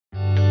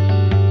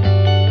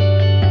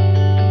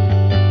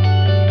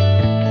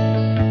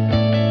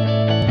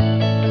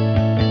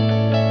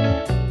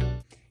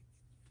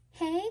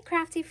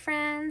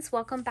friends,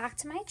 welcome back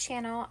to my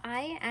channel.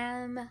 I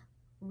am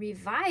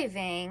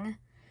reviving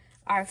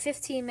our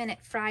 15-minute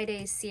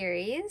Friday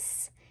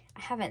series.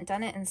 I haven't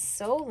done it in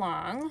so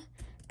long,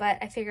 but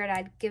I figured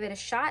I'd give it a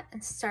shot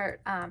and start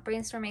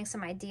brainstorming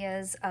some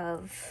ideas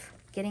of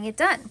getting it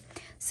done.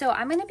 So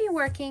I'm going to be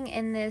working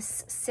in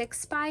this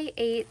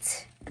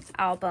 6x8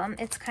 album.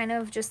 It's kind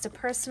of just a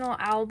personal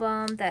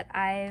album that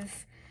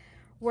I've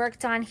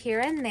worked on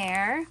here and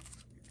there,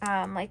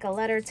 like a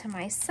letter to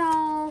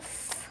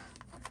myself.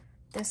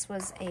 This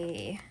was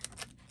a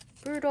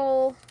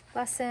brutal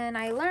lesson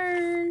I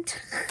learned.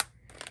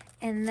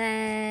 And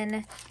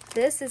then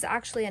this is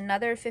actually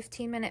another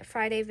 15-minute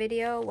Friday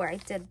video where I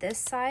did this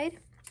side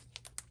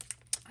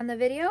on the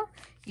video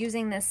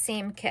using this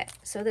same kit.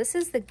 So this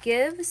is the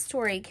Give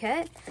Story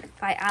Kit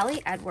by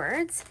Ali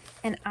Edwards,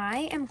 and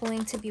I am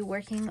going to be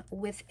working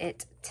with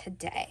it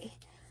today.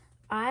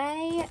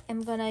 I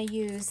am going to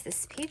use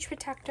this page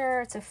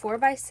protector. It's a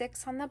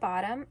 4x6 on the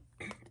bottom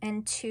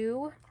and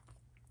two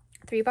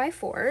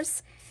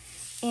 3x4s.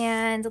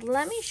 And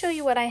let me show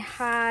you what I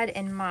had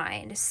in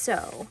mind. So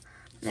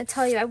I'm going to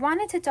tell you, I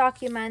wanted to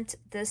document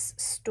this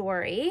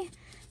story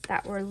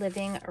that we're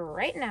living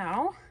right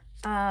now.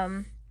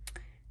 My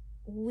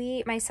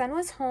son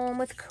was home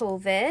with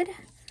COVID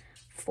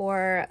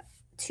for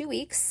 2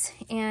 weeks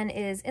and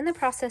is in the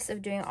process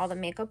of doing all the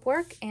makeup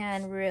work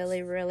and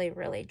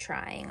really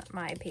trying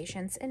my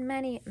patience in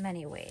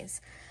many ways.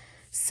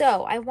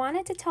 So I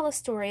wanted to tell a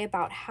story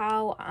about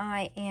how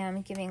I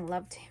am giving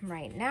love to him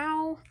right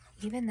now,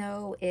 even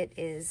though it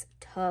is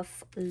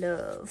tough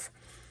love.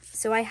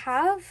 So I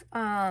have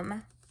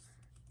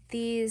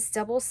these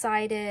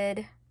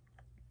double-sided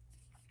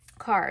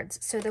cards.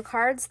 So the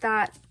cards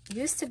that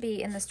used to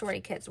be in the story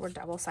kits were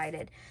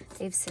double-sided.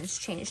 They've since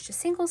changed to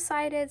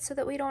single-sided so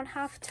that we don't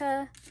have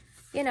to,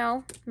 you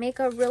know, make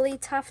a really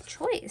tough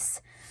choice.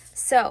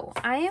 So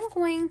I am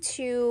going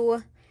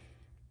to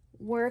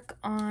work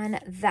on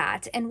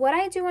that. And what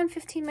I do on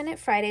 15-minute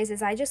Fridays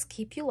is I just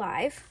keep you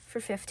live for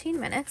 15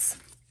 minutes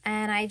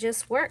and I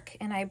just work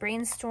and I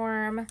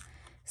brainstorm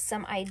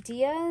some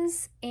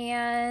ideas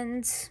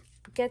and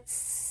get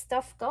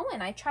stuff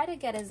going. I try to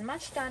get as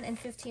much done in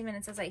 15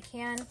 minutes as I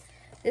can.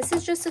 This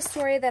is just a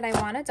story that I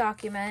want to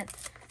document.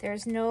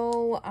 There's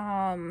no,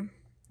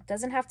 it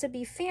doesn't have to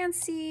be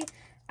fancy.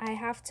 I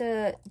have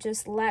to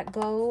just let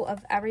go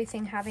of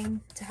everything having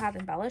to have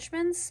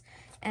embellishments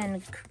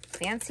and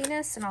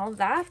fanciness and all of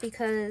that,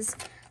 because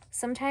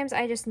sometimes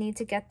I just need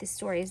to get the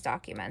stories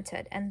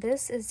documented. And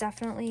this is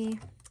definitely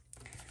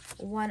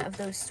one of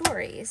those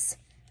stories.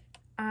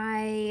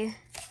 I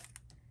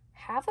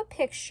have a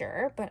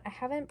picture, but I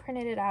haven't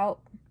printed it out.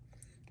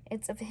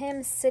 It's of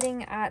him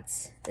sitting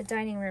at the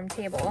dining room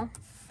table.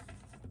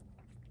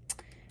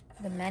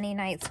 The many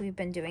nights we've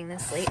been doing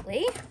this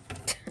lately.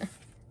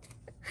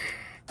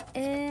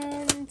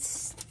 And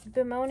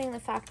bemoaning the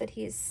fact that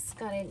he's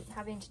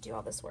having to do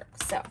all this work.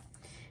 So,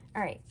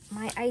 all right,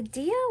 my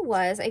idea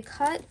was I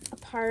cut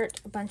apart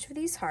a bunch of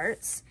these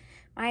hearts.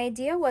 My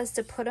idea was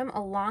to put them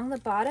along the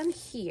bottom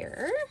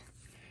here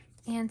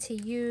and to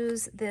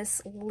use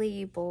this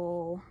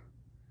label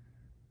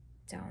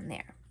down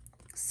there.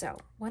 So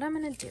what I'm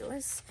going to do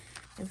is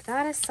move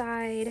that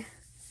aside.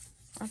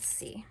 Let's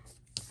see.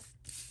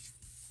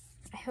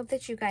 I hope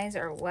that you guys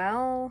are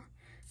well.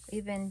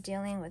 We've been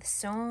dealing with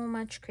so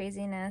much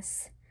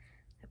craziness.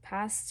 The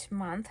past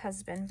month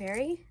has been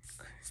very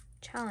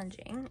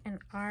challenging in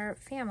our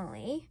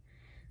family.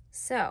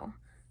 So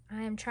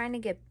I am trying to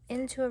get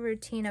into a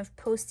routine of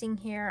posting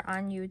here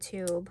on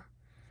YouTube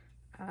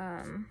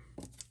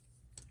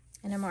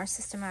in a more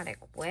systematic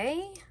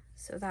way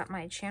so that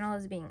my channel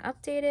is being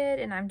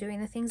updated and I'm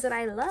doing the things that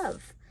I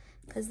love,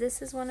 because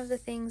this is one of the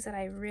things that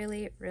I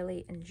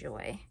really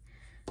enjoy.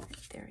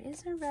 There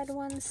is a red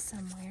one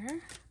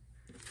somewhere.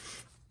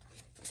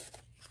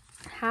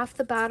 Half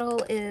the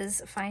battle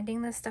is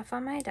finding the stuff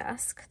on my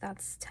desk.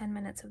 That's 10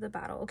 minutes of the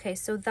battle. Okay,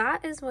 so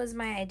that was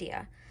my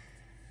idea.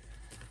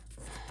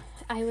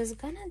 I was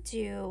gonna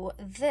do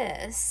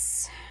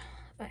this,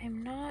 but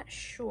I'm not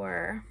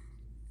sure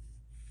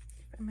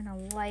if I'm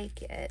gonna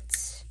like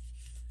it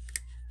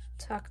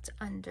tucked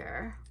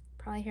under.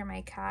 Probably hear my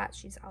cat,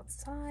 she's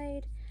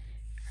outside.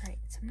 All right,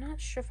 so I'm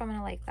not sure if I'm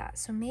gonna like that.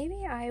 So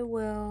maybe I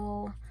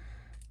will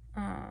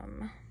put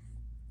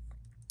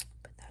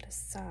that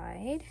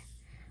aside.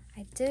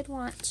 I did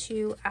want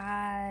to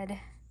add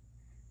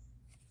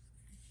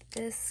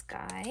this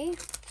guy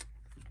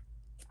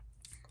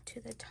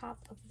to the top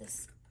of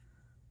this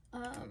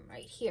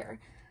right here.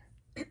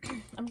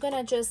 I'm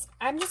just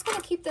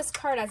gonna keep this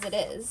card as it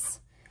is,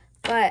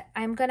 but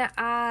I'm gonna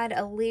add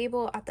a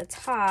label at the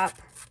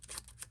top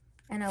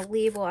and a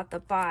label at the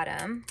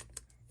bottom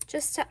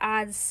just to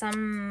add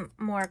some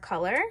more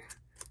color,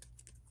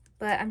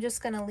 but I'm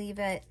just gonna leave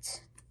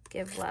it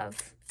give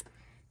love.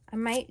 I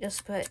might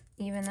just put,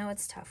 even though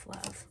it's tough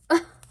love,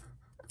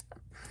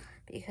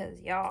 because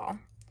y'all,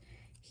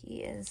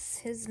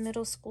 his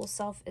middle school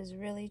self is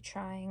really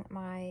trying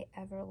my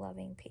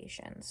ever-loving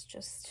patience.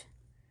 Just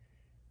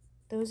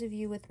those of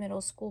you with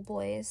middle school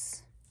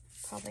boys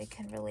probably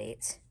can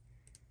relate.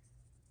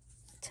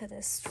 to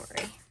this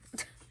story.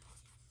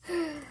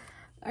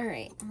 All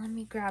right, let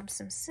me grab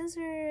some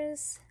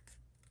scissors.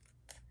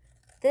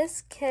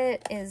 This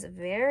kit is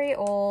very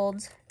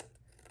old.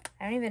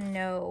 I don't even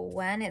know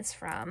when it's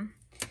from,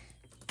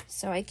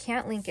 so I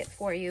can't link it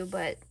for you,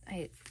 but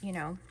you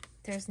know,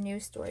 there's new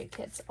story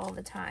kits all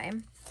the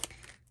time.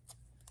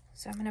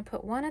 So I'm gonna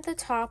put one at the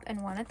top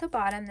and one at the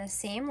bottom, the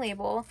same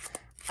label.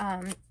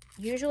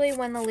 Usually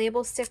when the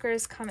label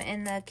stickers come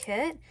in the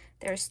kit,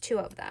 there's 2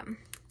 of them.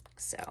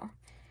 So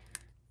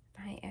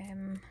I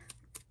am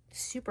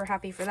super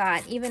happy for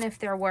that. Even if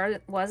there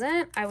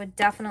wasn't, I would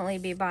definitely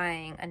be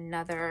buying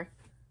another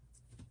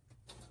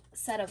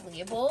set of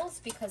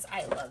labels because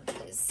I love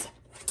these.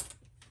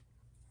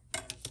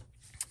 All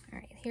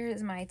right, here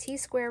is my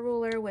T-square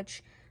ruler,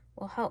 which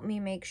will help me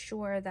make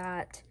sure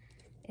that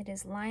it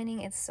is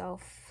lining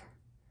itself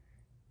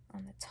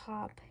on the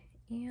top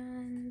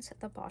and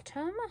the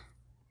bottom.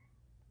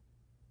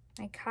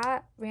 My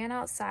cat ran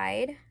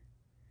outside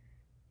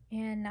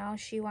and now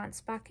she wants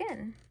back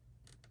in.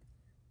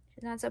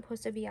 She's not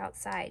supposed to be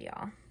outside,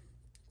 y'all.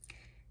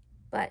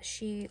 But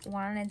she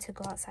wanted to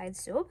go outside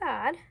so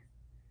bad.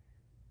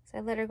 So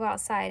I let her go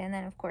outside, and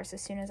then of course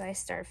as soon as I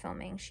start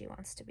filming, she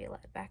wants to be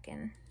let back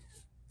in.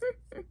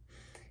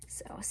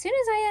 So as soon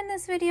as I end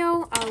this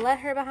video, I'll let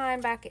her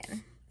back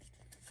in.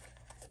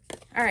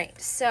 All right,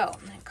 so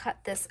I'm gonna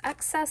cut this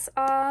excess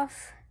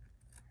off.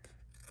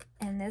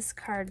 And this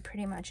card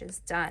pretty much is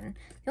done.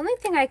 The only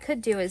thing I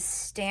could do is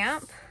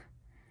stamp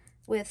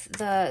with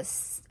the,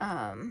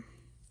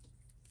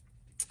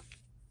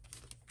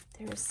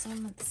 there's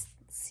some, let's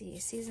see,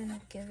 Season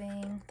of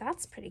Giving.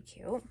 That's pretty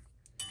cute.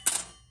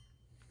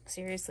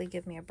 Seriously,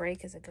 Give Me a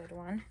Break is a good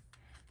one.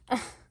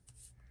 I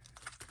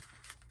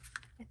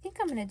think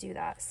I'm gonna do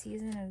that,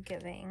 Season of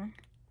Giving.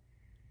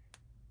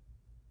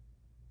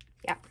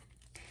 Yeah,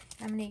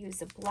 I'm gonna use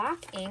the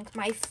black ink.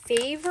 My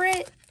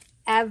favorite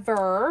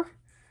ever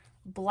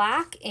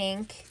black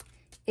ink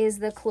is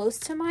the Close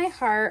to My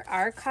Heart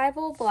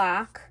Archival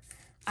Black.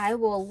 I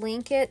will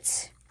link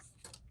it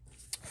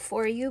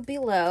for you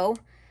below.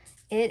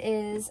 It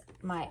is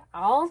my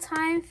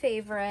all-time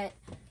favorite.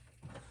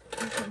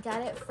 You can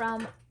get it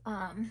from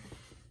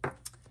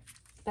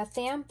Beth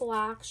Ann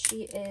Black.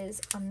 She is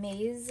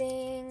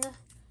amazing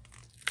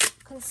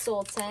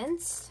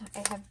consultant.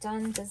 I have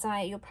done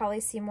design. You'll probably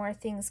see more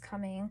things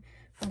coming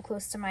from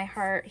Close to My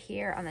Heart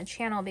here on the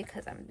channel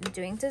because I'm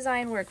doing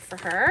design work for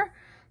her.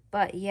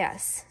 But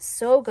yes,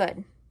 so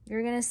good.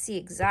 You're gonna see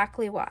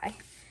exactly why.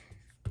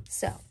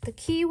 So the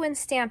key when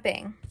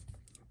stamping,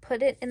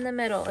 put it in the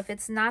middle. If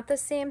it's not the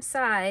same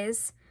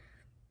size,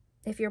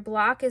 if your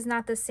block is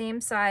not the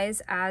same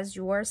size as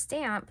your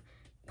stamp,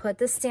 put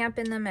the stamp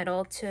in the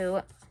middle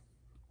to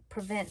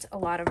prevent a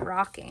lot of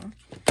rocking.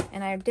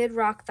 And I did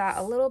rock that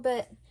a little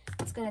bit.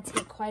 It's gonna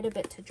take quite a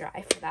bit to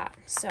dry for that.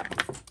 So,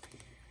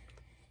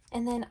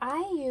 and then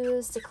I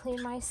use, to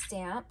clean my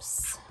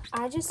stamps,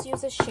 I just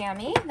use a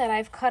chamois that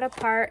I've cut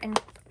apart and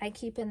I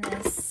keep in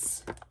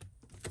this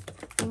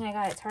thing I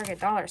got at Target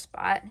Dollar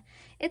Spot.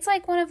 It's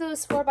like one of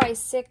those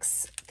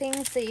 4x6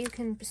 things that you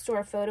can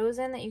store photos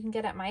in that you can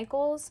get at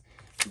Michael's,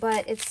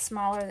 but it's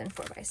smaller than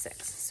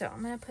 4x6. So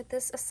I'm gonna put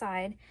this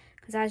aside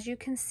because as you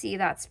can see,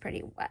 that's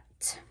pretty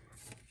wet.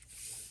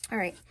 All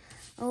right,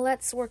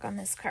 let's work on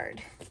this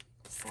card.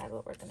 Decide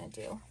what we're gonna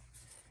do.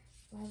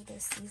 Love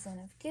this Season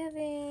of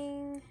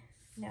Giving.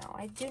 No,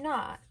 I do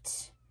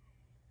not.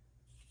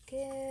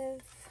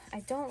 Give.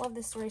 I don't love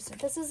the story. So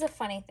this is a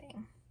funny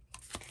thing.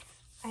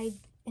 I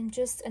am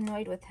just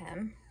annoyed with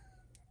him.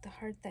 The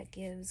heart that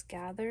gives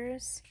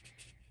gathers.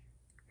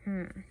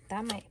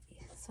 That might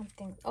be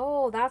something.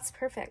 Oh, that's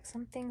perfect.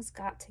 Something's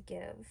got to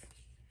give.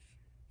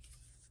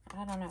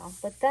 I don't know.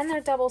 But then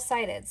they're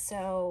double-sided.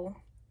 So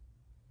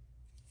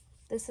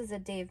this is a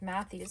Dave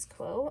Matthews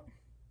quote.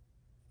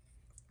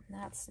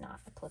 That's not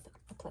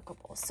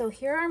applicable. So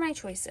here are my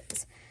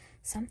choices.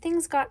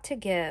 Something's got to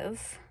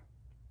give,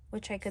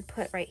 which I could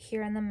put right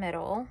here in the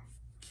middle.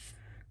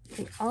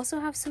 We also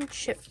have some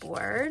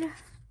chipboard.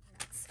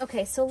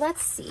 Okay, so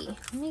let's see.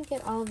 Let me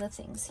get all the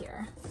things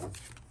here.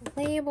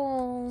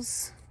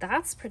 Labels.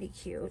 That's pretty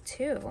cute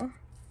too.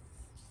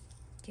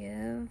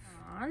 Give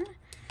on.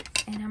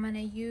 And I'm gonna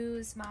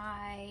use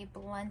my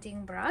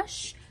blending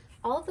brush.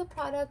 All of the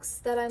products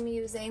that I'm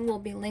using will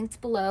be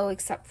linked below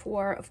except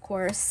for, of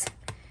course,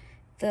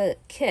 the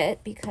kit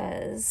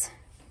because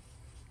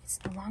it's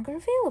no longer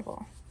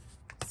available.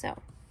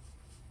 So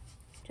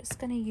just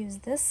gonna use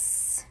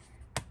this.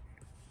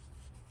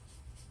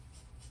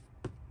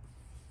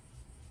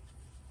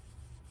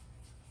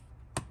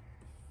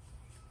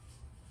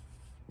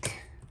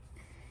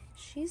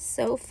 She's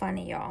so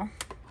funny, y'all.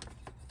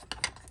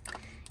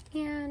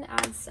 And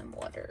add some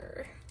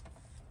water.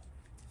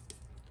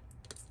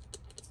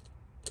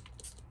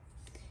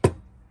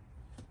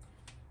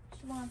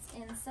 She wants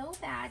in so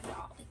bad,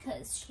 y'all,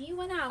 because she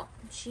went out.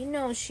 She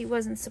knows she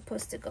wasn't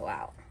supposed to go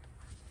out.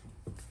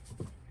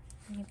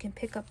 And you can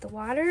pick up the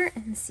water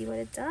and see what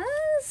it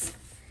does.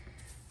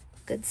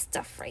 Good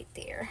stuff right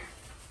there.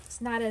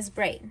 It's not as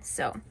bright.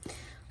 So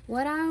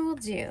what I will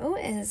do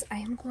is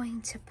I'm going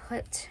to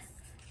put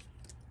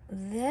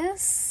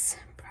this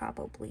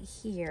probably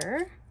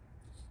here,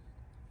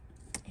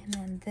 and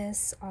then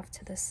this off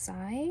to the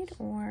side,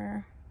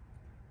 or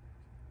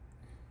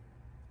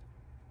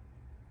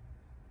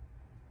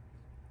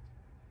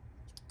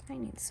I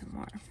need some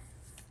more.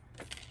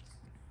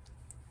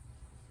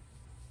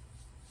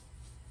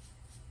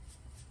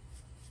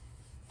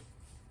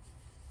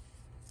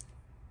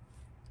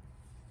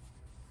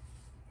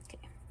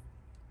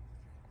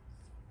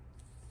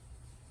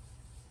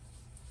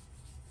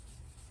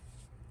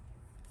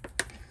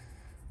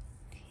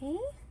 Okay,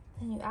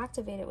 then you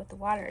activate it with the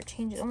water. It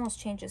changes, almost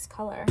changes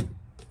color.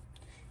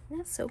 And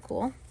that's so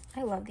cool.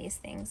 I love these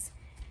things.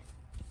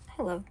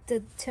 I love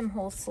the Tim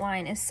Holtz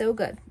line. Is so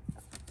good.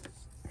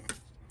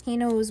 He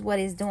knows what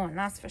he's doing,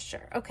 that's for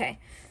sure. Okay,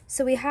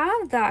 so we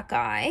have that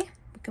guy.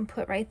 We can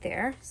put right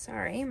there.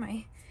 Sorry,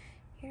 my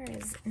hair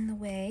is in the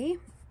way.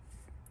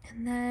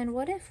 And then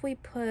what if we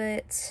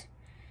put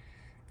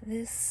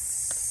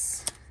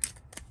this?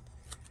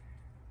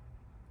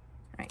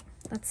 All right,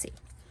 let's see.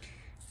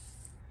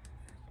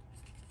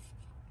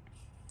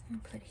 I'll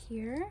put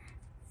here,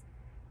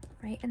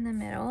 right in the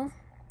middle.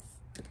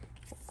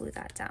 We'll glue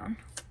that down.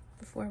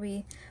 Before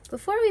we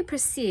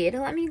proceed,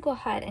 let me go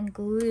ahead and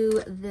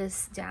glue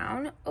this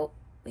down. Oh,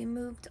 we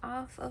moved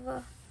off of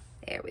a,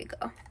 there we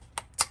go.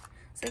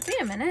 It's like,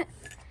 wait a minute,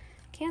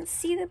 can't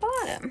see the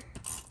bottom.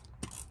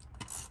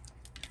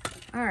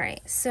 All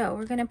right, so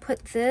we're gonna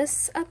put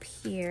this up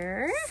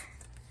here.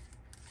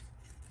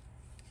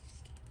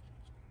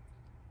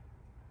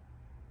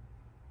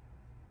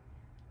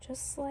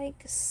 Just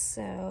like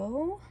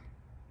so.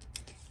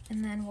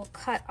 And then we'll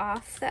cut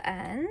off the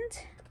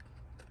end.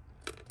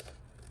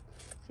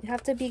 You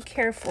have to be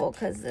careful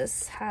because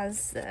this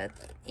has the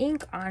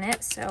ink on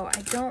it, so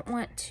I don't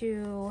want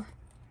to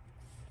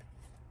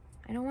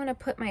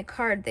put my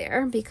card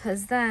there,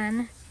 because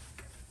then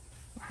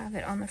we'll have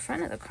it on the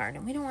front of the card,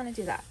 and we don't want to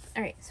do that.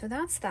 All right, so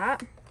that's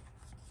that.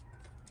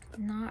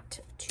 Not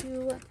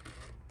too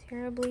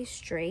terribly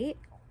straight.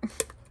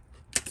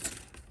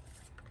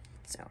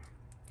 So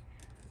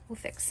we'll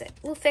fix it.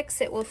 We'll fix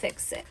it. We'll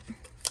fix it.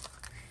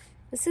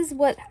 This is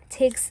what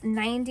takes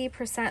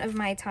 90% of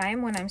my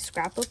time when I'm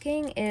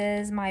scrapbooking,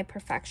 is my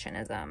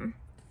perfectionism.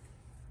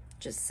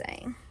 Just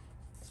saying.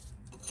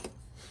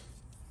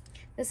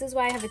 This is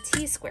why I have a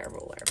T-square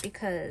ruler,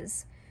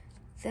 because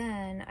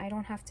then I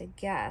don't have to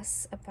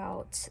guess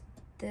about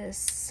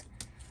this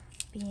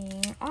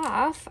being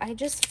off. I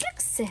just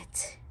fix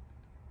it.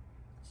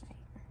 Right,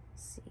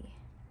 let's see.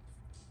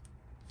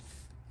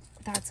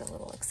 That's a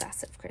little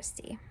excessive,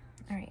 Christy.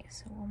 All right,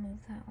 so we'll move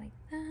that like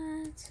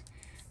that.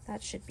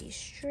 That should be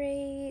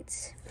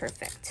straight.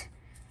 Perfect.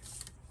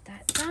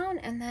 That down,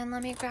 and then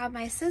let me grab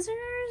my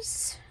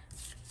scissors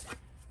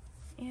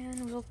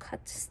and we'll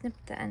snip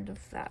the end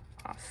of that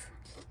off.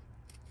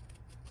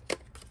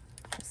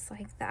 Just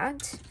like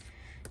that.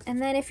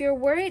 And then if you're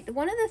worried,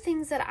 one of the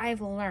things that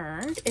I've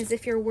learned is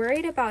if you're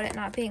worried about it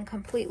not being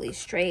completely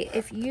straight,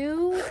 if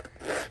you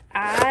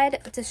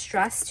add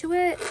distress to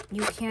it,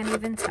 you can't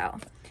even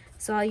tell.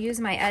 So I'll use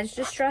my edge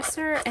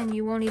distresser and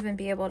you won't even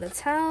be able to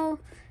tell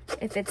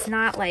if it's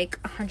not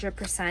like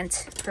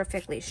 100%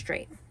 perfectly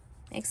straight.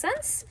 Make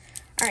sense?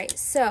 All right,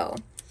 so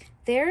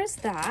there's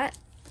that.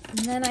 And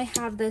then I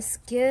have this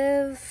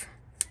give,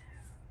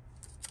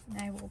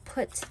 and I will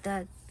put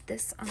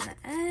this on the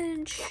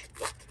edge.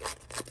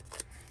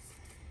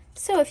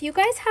 So if you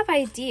guys have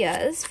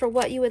ideas for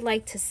what you would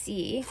like to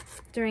see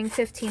during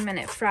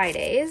 15-minute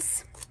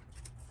Fridays,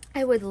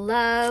 I would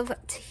love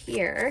to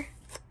hear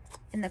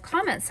in the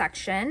comment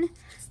section,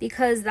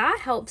 because that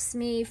helps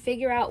me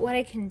figure out what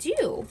I can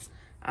do.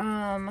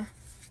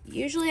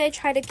 Usually I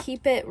try to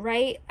keep it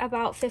right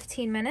about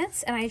 15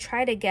 minutes, and I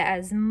try to get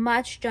as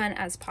much done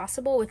as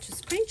possible, which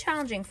is pretty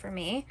challenging for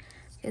me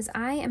because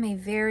I am a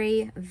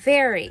very,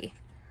 very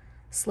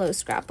slow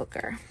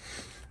scrapbooker.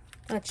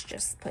 Let's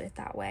just put it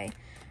that way.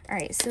 All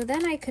right, so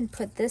then I can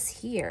put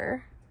this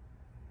here.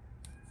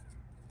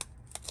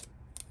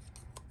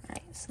 All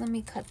right, so let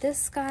me cut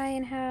this guy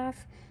in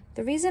half.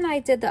 The reason I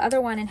did the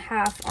other one in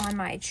half on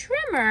my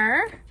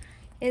trimmer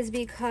is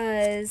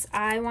because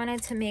I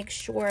wanted to make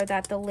sure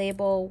that the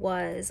label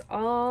was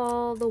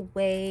all the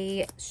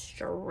way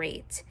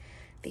straight.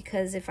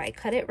 Because if I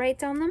cut it right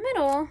down the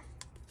middle,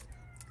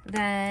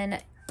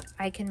 then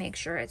I can make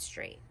sure it's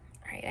straight.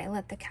 All right, I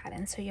let the cat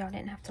in so y'all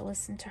didn't have to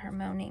listen to her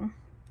moaning.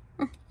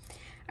 All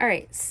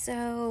right,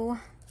 so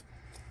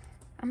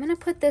I'm gonna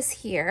put this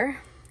here,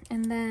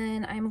 and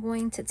then I'm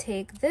going to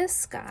take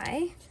this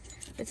guy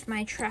with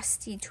my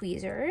trusty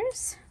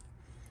tweezers,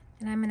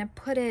 and I'm gonna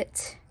put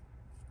it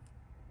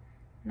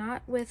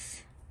not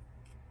with,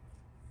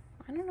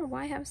 I don't know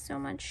why I have so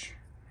much,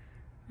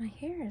 my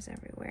hair is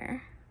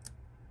everywhere.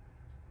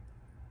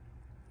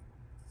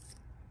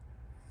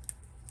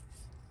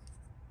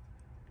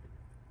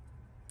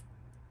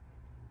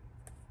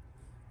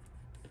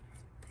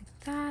 Like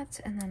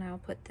that, and then I'll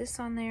put this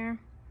on there.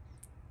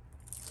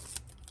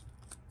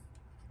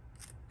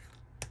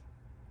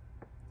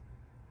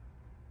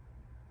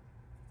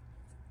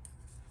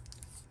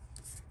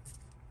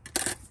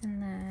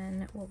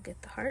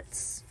 get the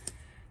hearts.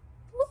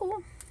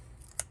 Ooh.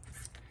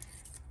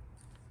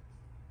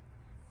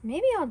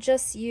 Maybe I'll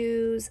just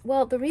use,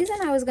 well, the reason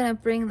I was gonna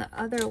bring the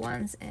other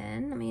ones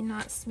in, let me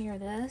not smear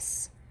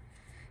this.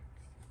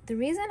 The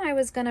reason I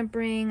was gonna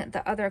bring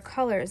the other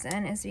colors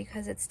in is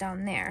because it's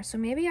down there. So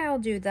maybe I'll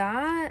do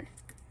that,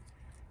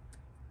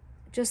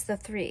 just the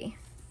 3.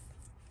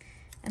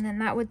 And then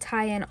that would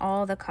tie in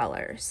all the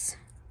colors.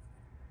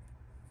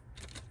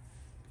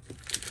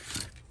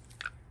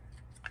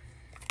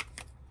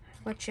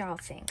 What y'all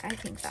think? I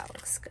think that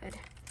looks good.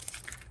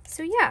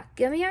 So yeah,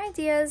 give me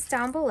ideas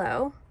down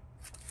below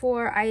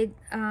for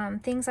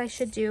things I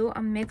should do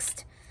on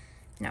mixed,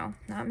 no,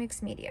 not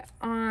mixed media,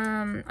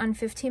 on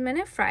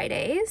 15-minute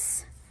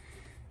Fridays.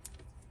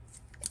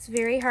 It's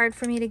very hard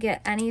for me to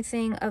get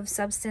anything of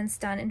substance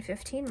done in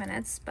 15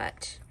 minutes,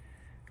 but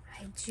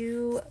I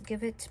do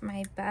give it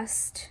my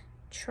best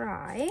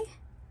try.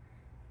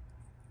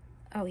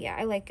 Oh yeah,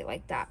 I like it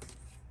like that.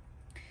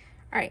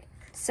 All right,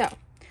 so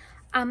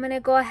I'm gonna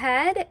go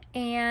ahead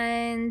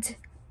and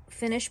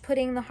finish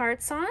putting the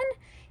hearts on.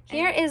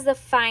 Here is the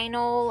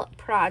final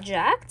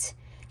project.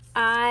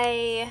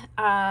 I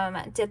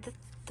did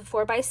the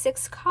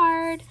 4x6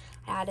 card.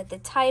 I added the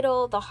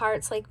title, the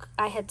hearts, like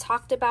I had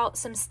talked about,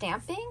 some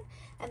stamping,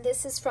 and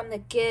this is from the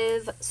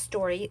Give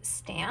Story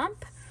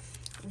stamp.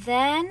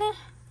 Then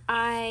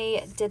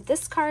I did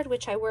this card,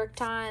 which I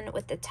worked on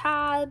with the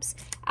tabs,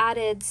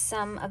 added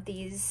some of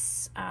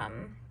these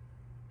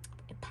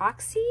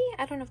epoxy,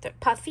 I don't know if they're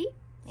puffy,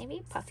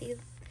 maybe puffy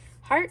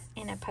heart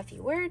and a puffy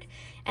word.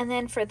 And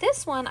then for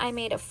this one, I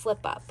made a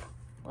flip up.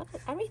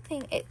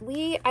 Everything,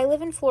 I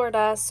live in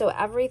Florida, so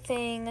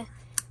everything,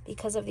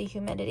 because of the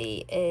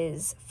humidity,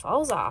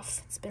 falls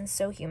off. It's been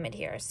so humid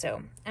here,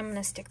 so I'm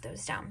gonna stick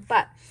those down.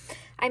 But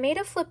I made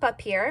a flip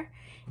up here,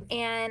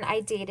 and I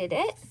dated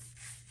it.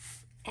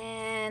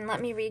 And let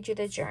me read you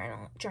the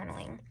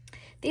journaling.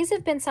 These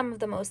have been some of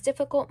the most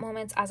difficult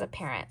moments as a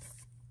parent.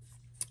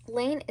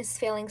 Lane is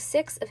failing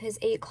 6 of his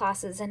 8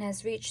 classes and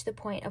has reached the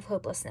point of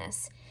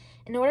hopelessness.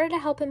 In order to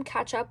help him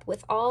catch up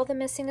with all the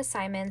missing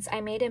assignments,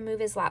 I made him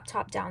move his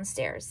laptop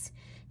downstairs.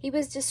 He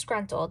was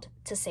disgruntled,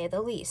 to say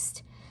the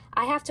least.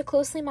 I have to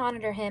closely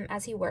monitor him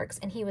as he works,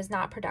 and he was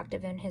not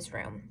productive in his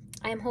room.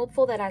 I am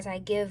hopeful that as I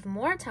give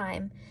more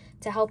time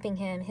to helping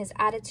him, his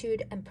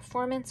attitude and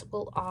performance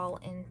will all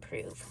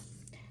improve.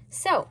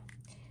 So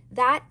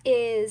that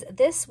is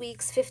this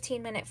week's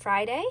 15-minute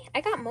Friday.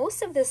 I got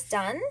most of this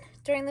done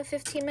during the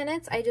 15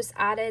 minutes. I just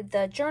added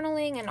the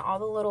journaling and all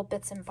the little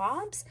bits and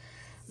bobs,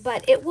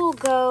 but it will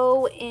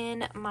go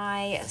in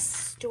my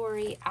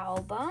story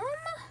album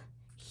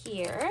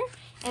here.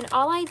 And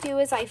all I do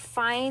is I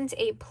find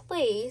a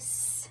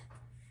place,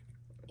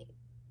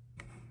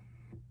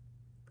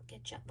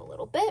 get you up a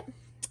little bit.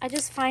 I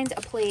just find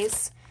a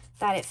place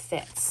that it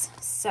fits.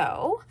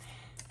 So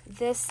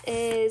this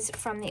is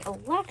from the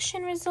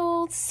election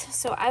results.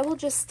 So I will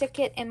just stick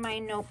it in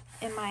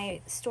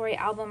my story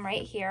album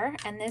right here.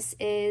 And this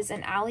is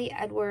an Allie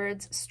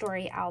Edwards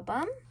story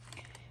album.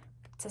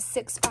 It's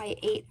a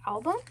 6x8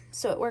 album,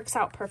 so it works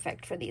out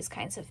perfect for these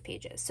kinds of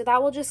pages. So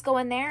that will just go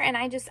in there, and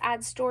I just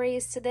add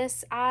stories to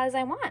this as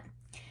I want.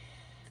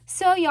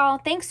 So y'all,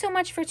 thanks so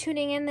much for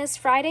tuning in this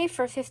Friday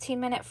for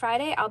 15-minute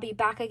Friday. I'll be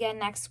back again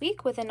next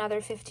week with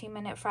another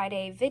 15-minute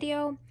Friday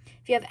video.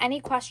 If you have any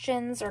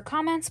questions or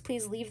comments,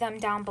 please leave them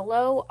down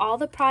below. All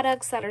the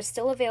products that are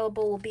still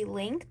available will be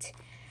linked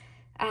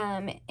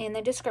in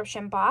the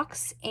description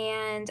box.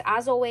 And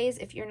as always,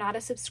 if you're not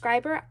a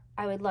subscriber,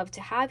 I would love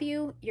to have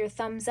you. Your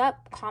thumbs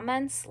up,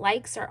 comments,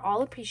 likes are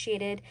all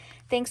appreciated.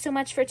 Thanks so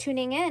much for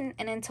tuning in.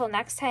 And until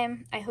next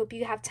time, I hope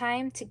you have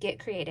time to get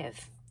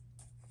creative.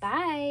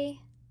 Bye.